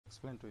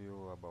explain to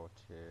you about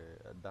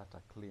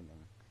data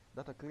cleaning.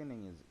 Data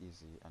cleaning is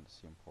easy and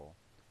simple.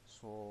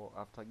 So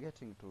after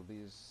getting to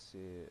these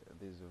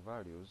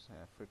values,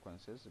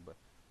 frequencies, but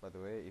by the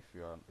way, if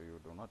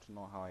you do not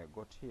know how I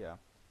got here,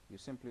 you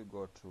simply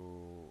go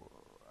to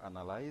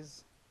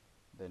analyze,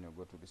 then you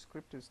go to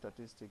descriptive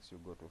statistics, you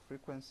go to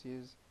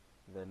frequencies,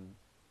 then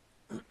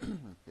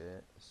okay,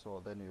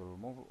 so then you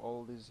remove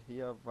all these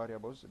here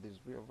variables. These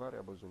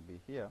variables will be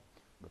here,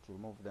 but you'll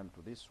move them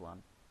to this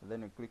one.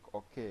 Then you click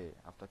OK.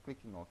 After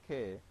clicking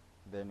OK,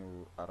 then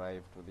you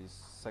arrive to this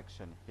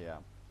section here.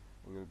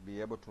 We will be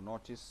able to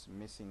notice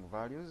missing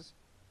values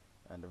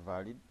and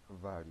valid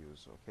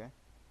values. Okay.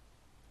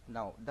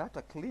 Now,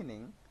 data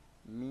cleaning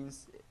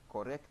means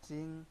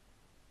correcting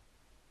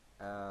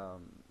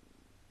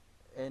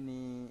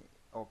any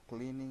or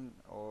cleaning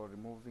or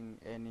removing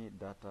any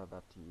data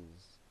that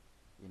is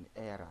in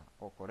error,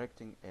 or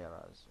correcting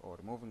errors, or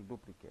removing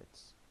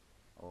duplicates,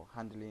 or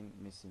handling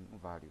missing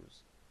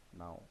values.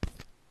 Now,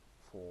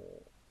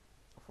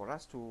 for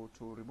us to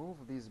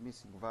remove these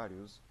missing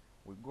values,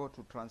 we go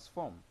to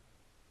transform.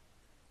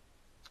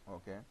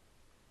 Okay,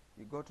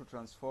 you go to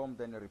transform,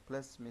 then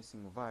replace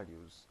missing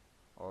values,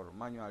 or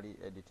manually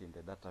edit in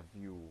the data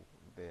view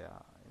there,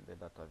 in the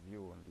data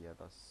view on the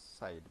other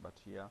side. But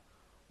here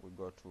we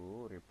go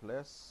to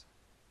replace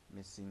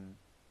missing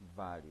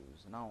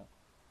values. Now,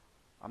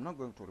 I'm not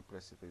going to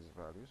replace these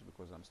values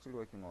because I'm still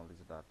working on this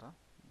data,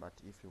 but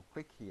if you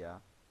click here,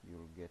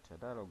 you'll get a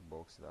dialog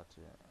box that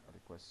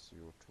requests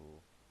you to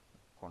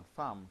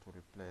confirm to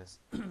replace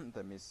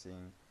the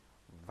missing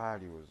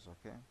values.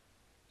 Okay,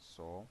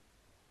 so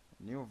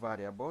new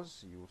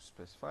variables, you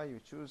specify, you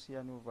choose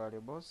here new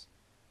variables,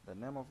 the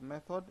name of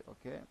method.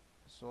 Okay,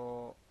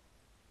 so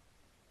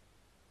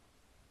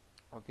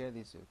okay,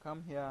 this will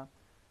come here,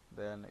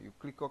 then you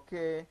click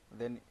OK.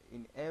 Then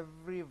in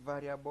every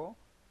variable,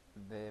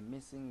 the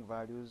missing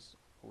values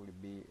will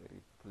be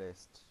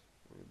replaced.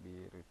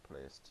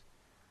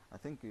 I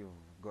think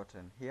you've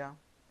gotten here.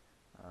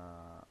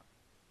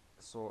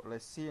 So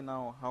let's see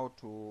now how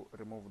to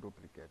remove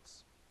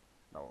duplicates.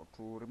 Now,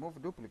 to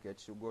remove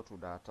duplicates, you go to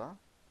data.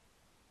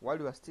 While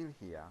you are still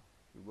here,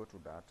 you go to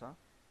data,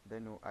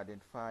 then you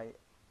identify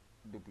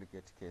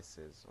duplicate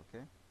cases.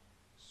 Okay,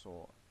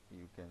 so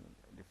you can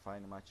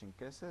define matching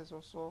cases.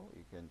 Also,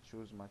 you can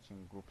choose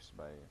matching groups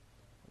by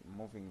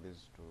moving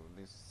this to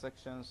these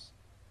sections.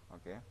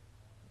 Okay,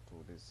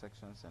 to these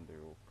sections, and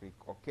you click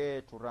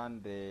OK to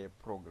run the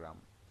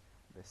program.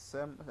 The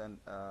same, and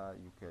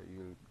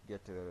you'll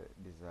get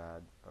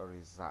desired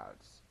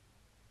results.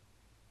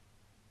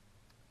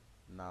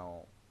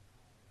 Now,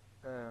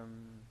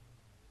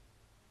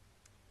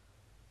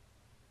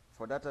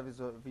 for data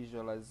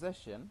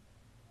visualization,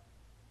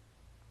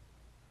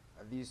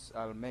 this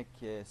I'll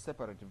make a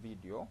separate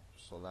video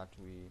so that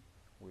we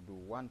do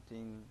one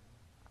thing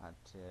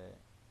at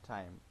a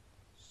time.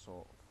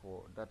 So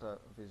for data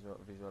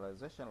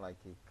visualization, like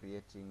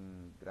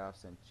creating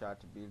graphs and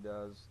chart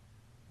builders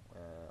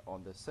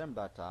on the same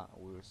data,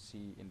 we'll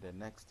see in the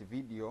next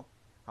video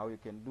how you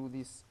can do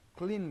this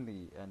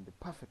cleanly and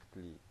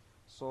perfectly.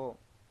 So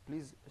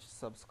please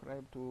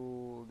subscribe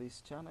to this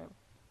channel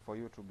for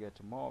you to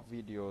get more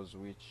videos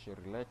which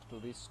relate to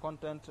this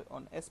content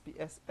on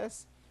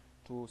SPSS,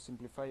 to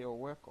simplify your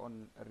work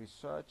on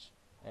research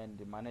and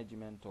the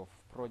management of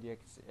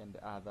projects and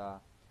other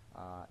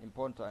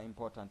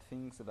important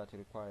things that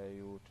require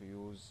you to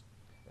use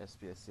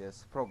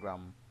SPSS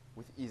program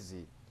with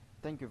easy.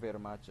 Thank you very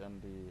much,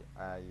 and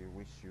I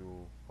wish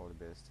you all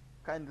the best.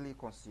 Kindly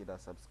consider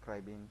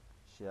subscribing,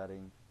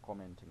 sharing,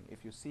 commenting.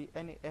 If you see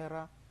any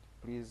error,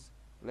 please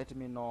let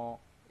me know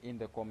in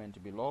the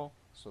comment below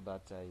so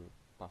that I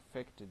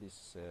perfect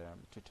this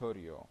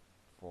tutorial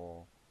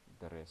for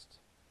the rest.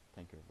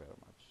 Thank you very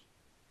much.